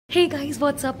Hey guys,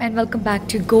 what's up and welcome back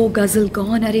to Go Guzzle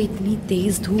Gone। अरे इतनी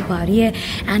तेज़ धूप आ रही है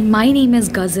एंड माई नेम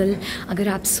इज़ गज़ल। अगर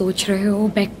आप सोच रहे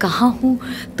हो मैं कहाँ हूँ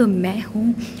तो मैं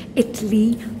हूँ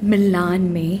इटली मिलान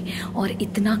में, और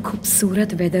इतना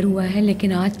खूबसूरत वेदर हुआ है।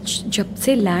 लेकिन आज जब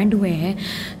से लैंड हुए हैं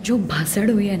जो भसड़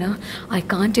हुई है ना, I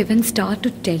can't even start to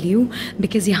tell you,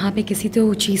 because यहाँ पे किसी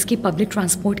तो चीज़ की पब्लिक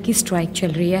ट्रांसपोर्ट की स्ट्राइक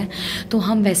चल रही है। तो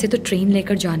हम वैसे तो ट्रेन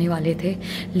लेकर जाने वाले थे,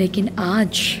 लेकिन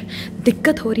आज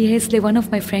दिक्कत हो रही है, इसलिए one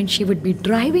of my friend she would be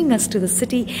driving us to the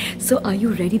city. So are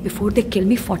you ready before they किल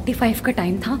मी। 45 का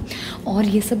टाइम था और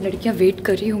ये सब लड़कियां वेट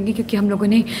कर रही होंगी क्योंकि हम लोगों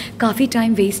ने काफ़ी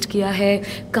टाइम वेस्ट किया है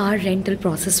कार रेंटल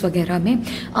प्रोसेस वगैरह में।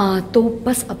 तो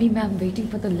बस अभी मैं am waiting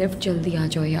for the lift. जल्दी आ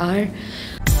जाओ यार।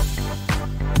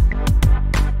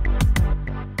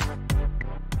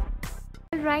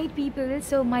 Right people,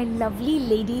 so my lovely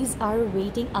ladies are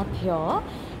waiting up here.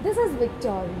 This is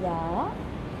Victoria,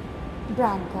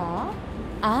 Branca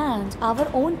and our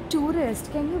own tourist.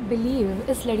 Can you believe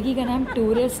इस लड़की का नाम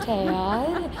टूरिस्ट है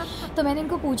यार। तो मैंने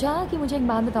इनको पूछा कि मुझे एक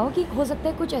बात बताओ कि हो सकता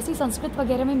है कुछ ऐसी संस्कृत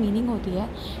वगैरह में मीनिंग होती है,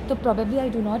 तो probably I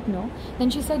do not know.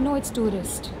 Then she said no, it's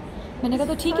tourist. मैंने कहा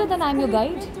तो ठीक है, then I'm your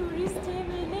guide.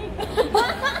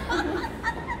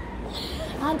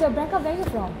 And Branca, where are you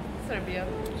from? Serbia.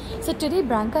 So today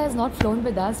Branca has not flown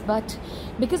with us, but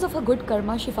because of her good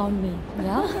karma she found me.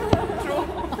 Yeah.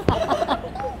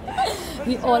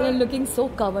 We all are looking so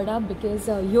covered up because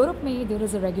Europe में there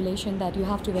is a regulation that you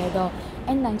have to wear the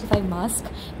N95 mask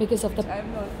because of the.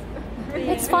 I'm not.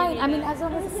 It's fine. I mean, as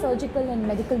long as it's surgical and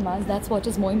medical mask, that's what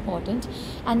is more important.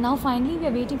 And now finally we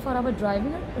are waiting for our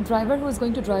driver who is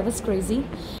going to drive us crazy.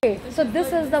 Okay, so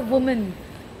this is the woman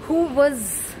who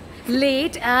was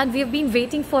late and we have been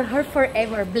waiting for her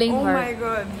forever. Blame her. Oh my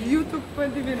god, you took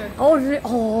 20 minutes.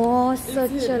 Oh,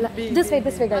 such a... This way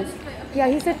guys. Yeah,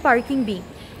 he said parking B.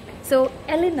 So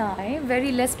Elena,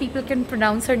 very less people can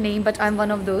pronounce her name, but I'm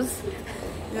one of those.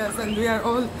 Yes, and we are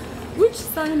all... Which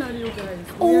sign are you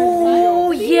guys?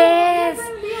 Oh yes!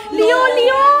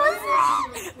 Leos!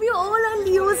 We all are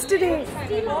Leos today.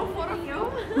 All four of you?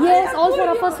 Yes, all four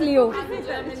of us Leo.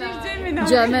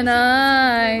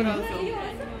 Gemini.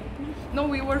 No,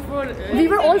 we were four. We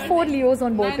were all four Leos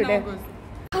on board today.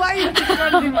 Why you keep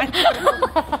my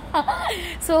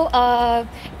So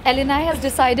Elena has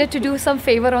decided to do some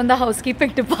favor on the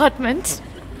housekeeping department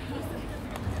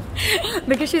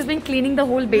because she's been cleaning the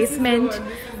whole basement,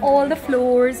 all the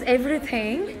floors,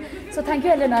 everything. So thank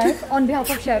you, Elena, on behalf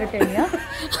of Sheraton. Yeah.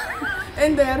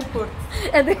 In the airport.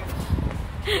 And then,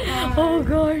 oh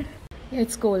god, yeah,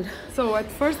 it's cold. So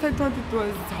at first I thought it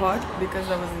was hot because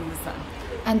I was in the sun.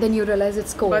 And then you realize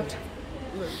it's cold. But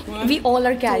look, we all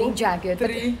are carrying jackets.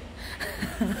 3.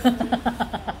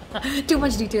 Too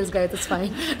much details, guys. It's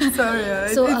fine. Sorry,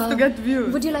 So, it's to get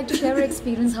views. Would you like to share your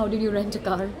experience? How did you rent a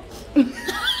car?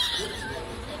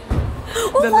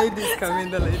 The lady's coming.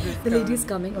 The lady's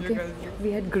coming. Okay.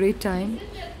 We had great time.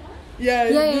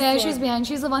 Yeah. She's behind.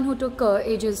 She's the one who took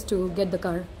ages to get the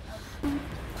car.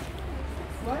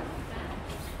 What?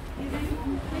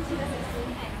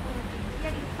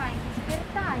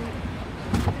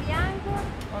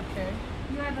 Okay.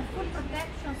 You have a full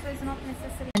protection, so it's not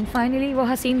necessary. And finally वो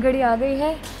हसीन घड़ी आ गई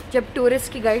है जब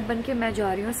tourist की guide बन के मैं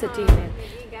जा रही हूँ सिटी में।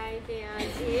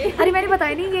 अरे मैंने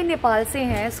बताया नहीं, ये नेपाल से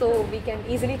हैं, so we can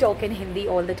easily talk in Hindi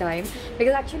all the time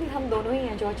because actually हम दोनों ही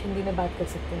हैं जो आज हिंदी में बात कर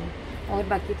सकते हैं, और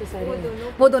बाकी तो सारे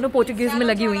वो दोनों पोर्टुगीज में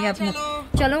लगी हुई हैं अपने।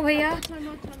 चलो भैया,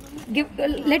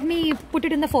 let me put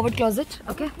it in the forward closet,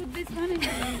 okay?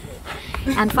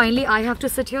 And finally I have to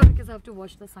sit here because I have to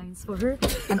watch the signs for her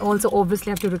and also obviously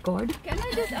have to record. Can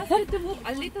I just ask you to move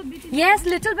a little bit? Yes,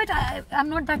 little bit. I'm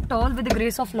not that tall, with the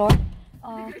grace of Lord.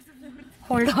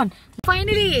 Hold on.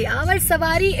 Finally, our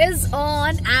Savari is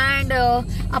on, and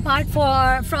apart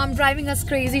from driving us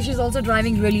crazy, she's also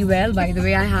driving really well, by the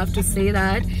way, I have to say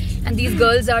that. And these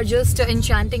girls are just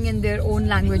enchanting in their own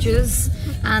languages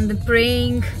and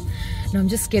praying. No, I'm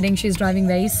just kidding. She's driving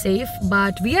very safe,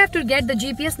 but we have to get the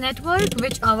GPS network,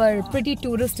 which our pretty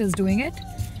tourist is doing it.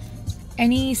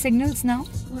 Any signals now?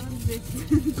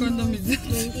 Condom is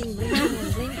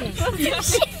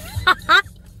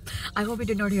I hope you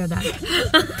did not hear that.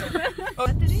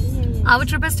 Our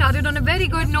trip has started on a very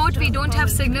good note. We don't have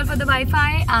signal for the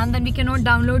Wi-Fi, and then we cannot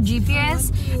download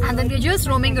GPS, and then we're just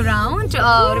roaming around,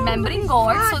 remembering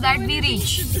God so that we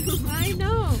reach. I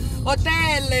know.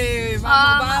 Hotel,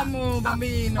 vamos,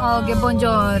 bambino. Okay,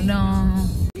 buongiorno.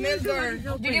 Nail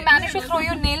girl. Did you manage to throw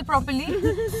your nail properly?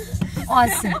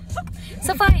 Awesome.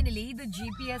 So finally, the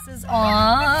GPS is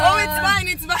on. Oh, it's mine.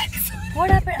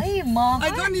 What happened? Hey, Mom. I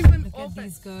don't even Look at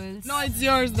these girls. No, it's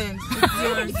yours then. It's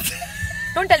yours.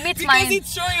 Don't tell me it's because mine.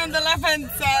 it's showing on the left hand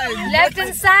side. Left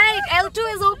hand side. L2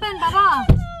 is open, Baba.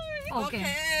 Okay.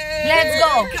 Let's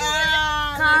go.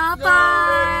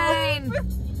 Kapine.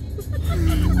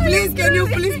 Please, can you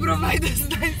please provide us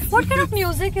nice? What kind of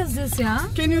music is this, yeah?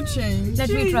 Can you change? Let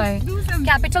me try.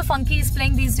 Capital Funky is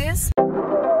playing these days.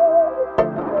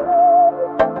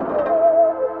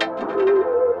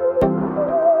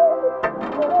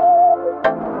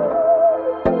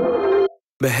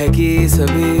 बहकी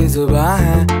सभी जुबां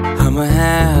हैं, हम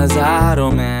हैं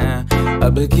हजारों में,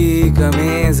 अब की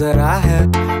कमी जरा है,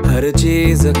 हर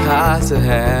चीज खास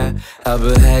है, अब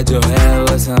है जो है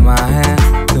वो समा है,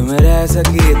 तुम रह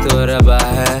सकी तो रबा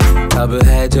है, अब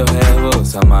है जो है वो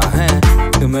समा है,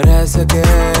 तुम रह सके,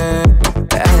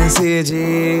 ऐसी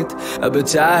जीत अब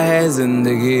चाहे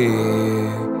जिंदगी,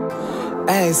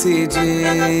 ऐसी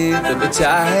जीत अब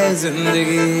चाहे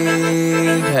जिंदगी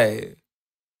है।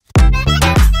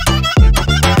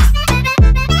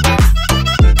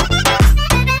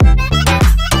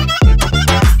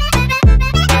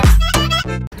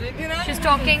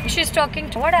 She's talking.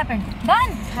 What happened?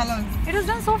 Done. Hello. It was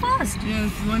done so fast.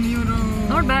 Yes, €1.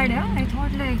 Not bad, yeah. I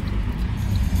thought like.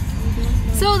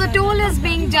 So the toll is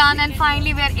being done, and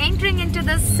finally we are entering into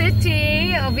the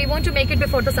city. We want to make it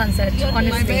before the sunset.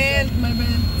 Honestly. My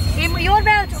belt. Your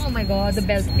belt. Oh my God, the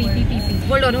belt. Pee.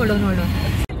 Hold on.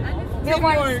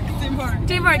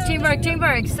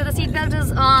 Teamwork. So the seat belt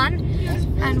is on,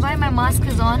 and why my mask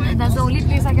is on? That's the only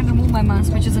place I can remove my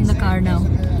mask, which is in the car now.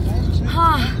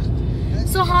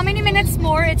 So how many minutes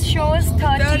more? It shows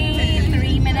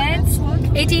 33 minutes.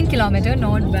 18 kilometers,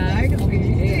 not bad.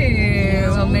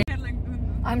 Okay.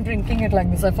 I'm drinking it like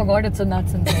this. I forgot it's a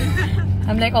nuts inside.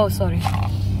 I'm like, oh sorry.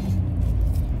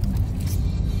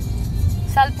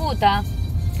 Salputa.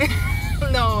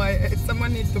 No,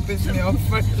 someone needs to piss me off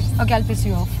first. Okay, I'll piss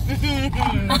you off.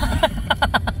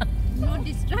 No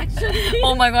distraction.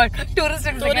 Oh my God, tourist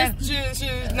again. She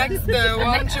next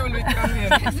one she will come here.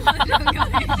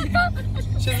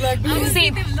 She's like,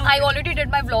 see, I already did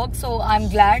my vlog, so I'm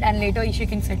glad, and later she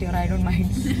can sit here, I don't mind.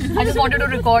 I just wanted to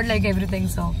record like everything,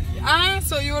 so.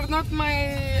 so you're not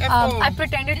my FO. I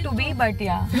pretended to be, but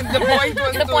yeah.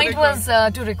 The point was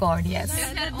to record, yes.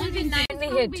 Only 9 We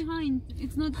from hit. behind.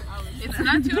 It's not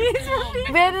your fault.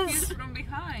 Where is? From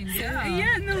behind.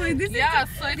 Yeah, no, this is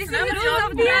So it's the not rules your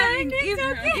of driving.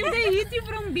 If they hit you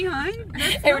from behind,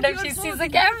 that's Every not time your she fault. sees the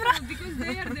camera. Because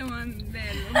they are the one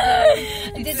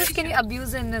there. They just can you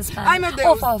abuse in Spanish? Ai meu Deus.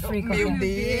 Oh, for freak. Meu Okay.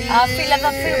 Deus. Ah, filha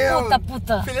da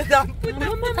puta. Filha da puta.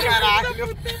 Caralho.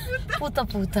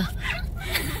 Puta.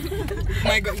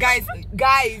 My God.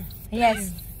 Guys.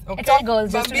 Yes. Okay. It's all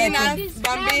girls. Just to let you.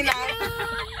 Bambina.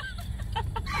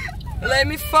 Let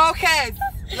me focus.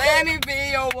 Let me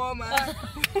be your woman.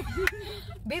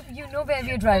 Babe, you know where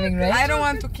we're driving, right? I don't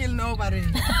want to kill nobody.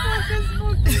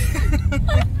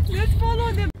 Let's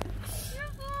follow them.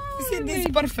 You see, this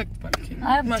is perfect parking.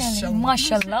 I'm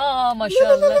Mashallah.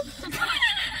 Mashallah.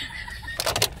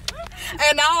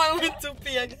 And now I want to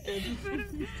pee again.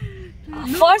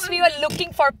 First we were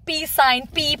looking for P sign,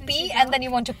 PP, and then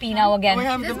you want to pee now again. We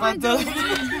have the battle.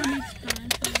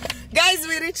 Guys,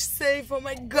 we reached safe. Oh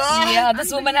my God. Yeah,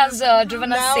 this woman has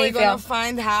driven us Now safe. we're gonna Yeah.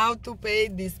 find how to pay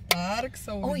this park.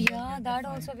 So Oh yeah, that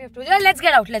also we have to. Yeah, let's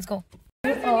get out. Let's go.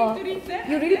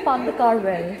 You really parked the car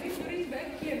well.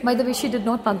 By the way, she did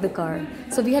not park the car,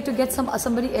 so we had to get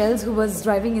somebody else who was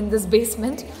driving in this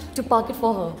basement to park it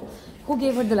for her. Who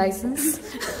gave her the license?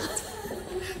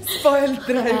 spoiled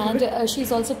driver. And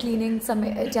she's also cleaning some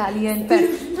Italian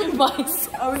mice.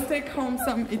 I will take home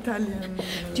some Italian.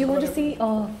 Do you want to see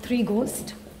 3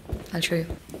 ghosts? I'll show you.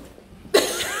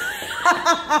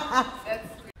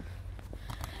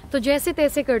 तो जैसे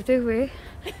तैसे करते हुए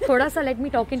थोड़ा सा let me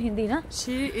talk in Hindi ना.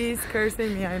 She is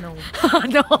cursing me, I know.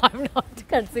 No, I'm not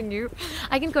cursing you.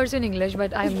 I can curse in English,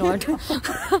 but I'm not.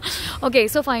 Okay,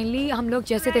 so finally हम लोग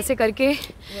जैसे तैसे करके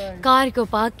कार को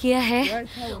पार्क किया है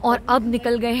और अब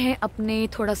निकल गए हैं अपने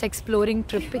थोड़ा सा exploring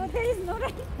trip पे.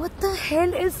 What the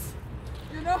hell is?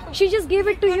 She just gave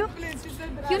it to you.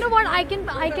 You know what? I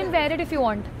can wear it if you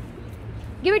want.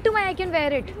 Give it to me. I can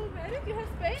wear it. You have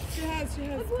space? She has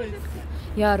space.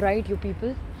 Yeah, right, you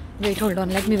people. Wait, hold on.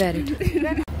 Let me wear it.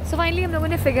 So finally हम लोगों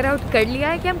ने figure out कर लिया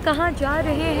है कि हम कहाँ जा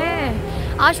रहे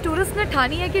हैं. आज टूरिस्ट ने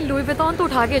ठानी है कि लुई विटॉन तो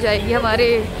उठा के जाएगी हमारे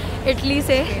इटली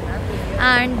से.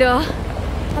 And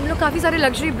हम लोग काफ़ी सारे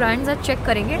लग्जरी ब्रांड्स आज चेक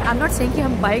करेंगे. I'm not saying कि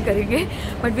हम बाय करेंगे,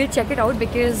 but we'll check it out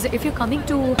because if you're coming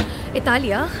to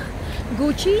Italia,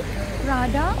 Gucci,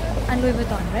 Prada and Louis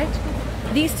Vuitton, right?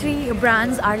 These 3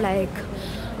 brands are like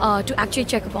to actually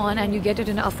check upon, and you get it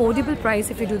in an affordable price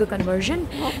if you do the conversion.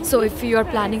 So if you are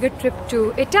planning a trip to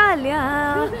Italia,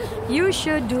 you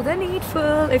should do the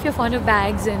needful if you're fond of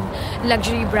bags and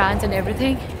luxury brands and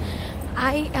everything.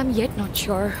 I am yet not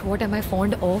sure what am I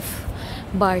fond of,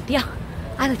 but yeah,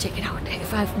 I will check it out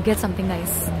if I get something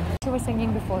nice. You were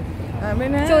singing before.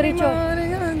 Chori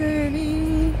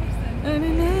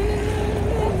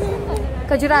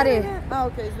Kajurare. Ah,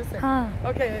 okay, it's the same. हाँ.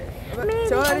 Okay.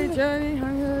 Chori chori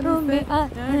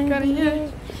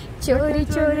चोरी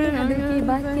चोरी हम की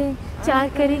बातें चार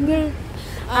करेंगे,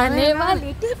 आने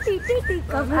वाली टी टी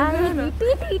कब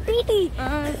आएगी टी टी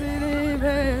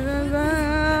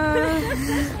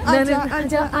आजा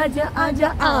आजा आजा आजा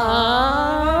आ,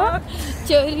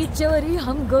 चोरी चोरी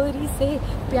हम गोरी से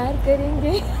प्यार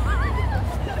करेंगे.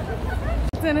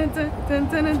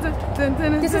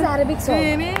 This is Arabic song.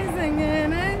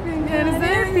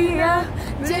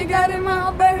 जिगर माँ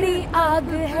बड़ी आग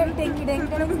है, डिंग डिंग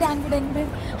डिंग डिंग डिंग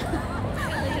डिंग.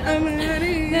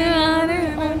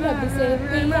 रब से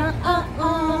पिया आ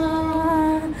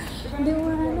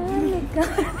दीवाना लिखा,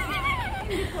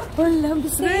 लब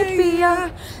से पिया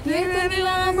ये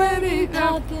दुनिया बड़ी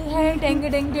आग है, डिंग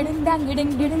डिंग डिंग डिंग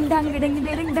डिंग डिंग डिंग डिंग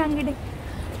डिंग डिंग डिंग.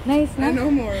 Nice, I no? know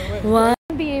more.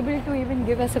 Won't be able to even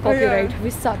give us a copyright. We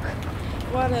suck.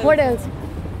 What else?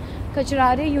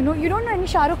 Kajurare, you don't know any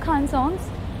Shah Rukh Khan songs?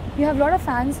 You have a lot of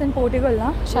fans in Portugal,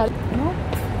 huh? Shah Rukh, no?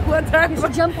 What You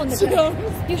should jump on the track.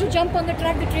 You should jump on the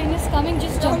track. The train is coming.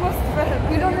 Just jump.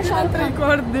 You don't know Shah Rukh Khan?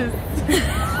 Record this.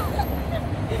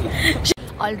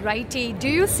 Alrighty. Do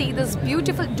you see this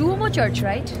beautiful Duomo church,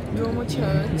 right? Duomo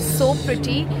Church. So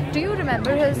pretty. Do you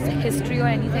remember his history or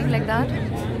anything like that?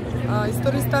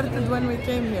 History started when we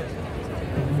came here.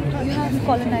 You have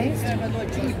colonized?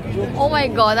 Oh my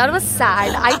god, that was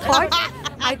sad.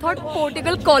 I thought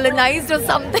Portugal colonized or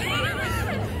something.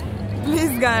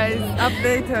 Please guys,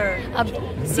 update her.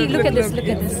 See, look at this, look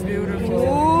at this. Beautiful.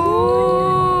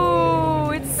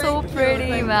 Ooh, it's so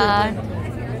pretty, man.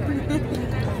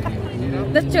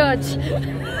 The church.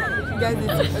 Guys,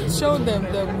 show them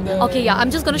the Okay, yeah,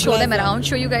 I'm just gonna show them around,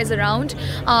 show you guys around.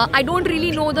 I don't really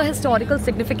know the historical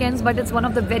significance, but it's one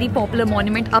of the very popular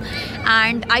monument up,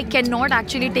 and I cannot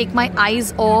actually take my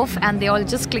eyes off, and they're all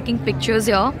just clicking pictures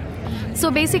here.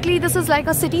 So basically this is like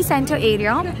a city center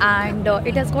area, and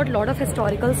it has got a lot of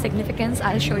historical significance.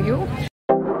 I'll show you.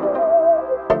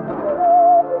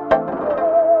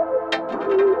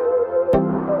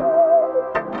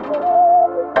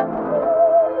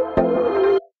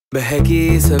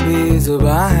 बहकी सभी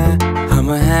जुबां है,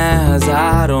 हम हैं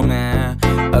हजारों में,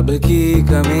 अब की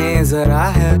कमी जरा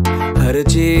है, हर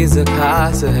चीज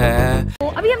खास है. तो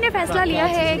अभी हमने फैसला लिया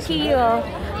है कि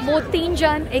वो 3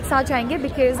 जन एक साथ जाएंगे,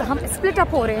 बिकॉज हम स्प्लिट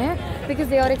अप हो रहे हैं, because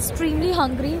they are extremely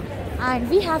hungry and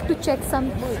we have to check some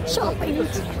shopping.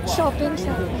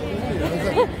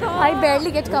 I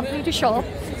barely get company to shop,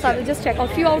 so I will just check out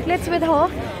few outlets with her.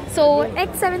 So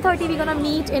at 7:30 we're gonna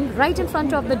meet right in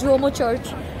front of the Duomo Church,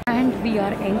 and we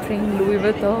are entering Louis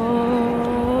Vuitton.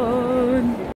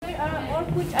 और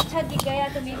कुछ अच्छा दिख गया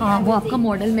तो मेरी हाँ, वो आपका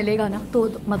मॉडल मिलेगा ना, तो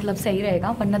मतलब सही रहेगा,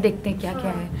 वरना देखते हैं क्या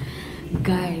क्या है.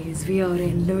 Guys, we are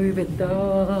in Louis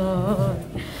Vuitton.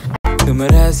 तुम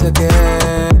रह सके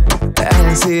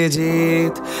ऐसी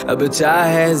जीत, अब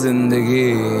चाहे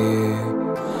जिंदगी,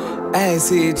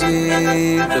 ऐसी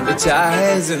जीत अब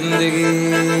चाहे जिंदगी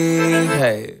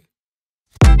है.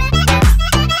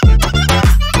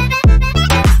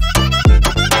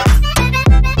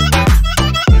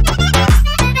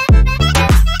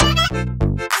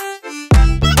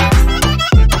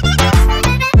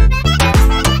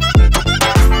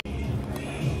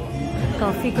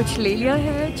 काफ़ी कुछ ले लिया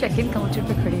है, चेक इन काउंटर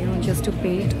पे खड़ी हूँ जस्ट टू पे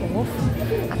इट ऑफ.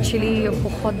 एक्चुअली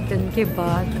बहुत दिन के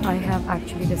बाद I have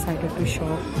actually decided to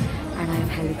shop, and I am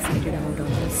hello excited about all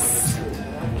this.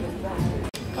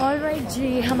 Alright जी,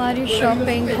 हमारी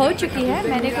शॉपिंग हो चुकी है.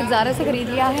 मैंने कुछ ज़ारा से ख़रीद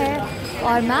लिया है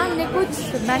और मैम ने कुछ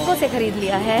मैंगो से ख़रीद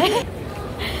लिया है.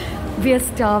 We are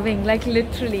starving, like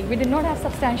literally we did not have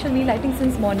substantial meal I think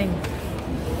since morning.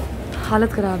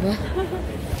 हालत ख़राब है.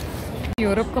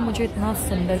 यूरोप का मुझे इतना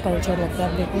सुंदर कल्चर लगता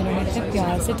है. देखो उन्होंने इतने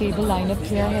प्यार से टेबल लाइन अप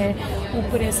किया है,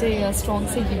 ऊपर ऐसे स्ट्रॉन्ग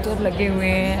से हीटर लगे हुए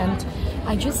हैं, and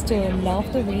I just love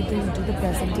the way they do the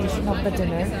presentation of the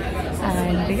dinner,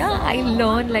 and या I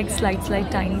learn like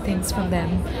slight tiny things from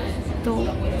them. तो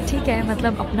ठीक है,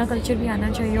 मतलब अपना कल्चर भी आना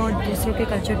चाहिए और दूसरों के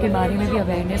कल्चर के बारे में भी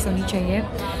अवेयरनेस होनी चाहिए.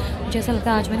 जैसा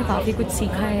लगता है आज मैंने काफ़ी कुछ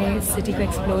सीखा है इस सिटी को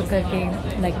एक्सप्लोर करके.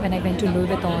 Like when I went to Louis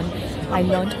Vuitton, I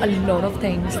learned a lot of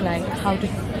things, like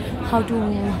how to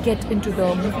get into the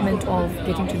movement of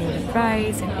getting to know the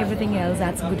price and everything else.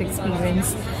 That's a good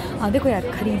experience. देखो यार,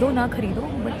 खरीदो ना खरीदो,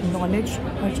 but knowledge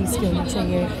हर चीज़ की होनी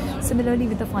चाहिए. Similarly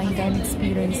with the fine dine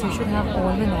experience, you should have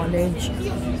all the knowledge.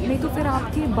 नहीं तो फिर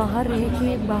आपके बाहर रह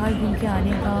के बाहर घूम के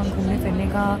आने का, घूमने फिरने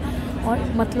का और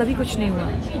मतलब ही कुछ नहीं हुआ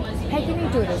है कि नहीं.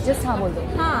 टूरिस्ट जस्ट हाँ बोल दो.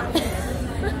 हाँ.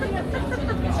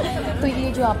 तो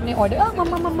ये जो आपने ऑर्डर,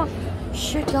 मम्मा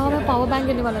shit यार, मैं पावर बैंक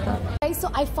लेने वाला था. So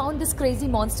I found this crazy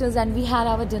monsters and we had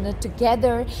our dinner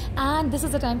together, and this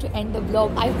is the time to end the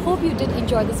vlog. I hope you did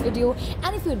enjoy this video,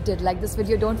 and if you did like this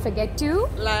video, don't forget to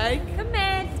Like,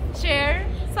 comment, share,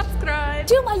 subscribe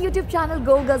to my YouTube channel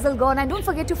Go Guzzle Gone, and don't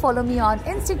forget to follow me on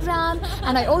Instagram,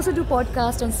 and I also do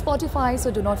podcast on Spotify, so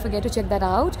do not forget to check that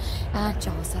out. And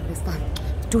ciao, service time.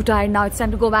 Too tired now, it's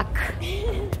time to go back.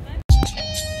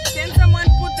 Can someone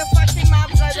put the fucking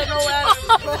maps? I don't know where.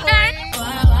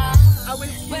 I will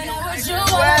put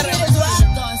it.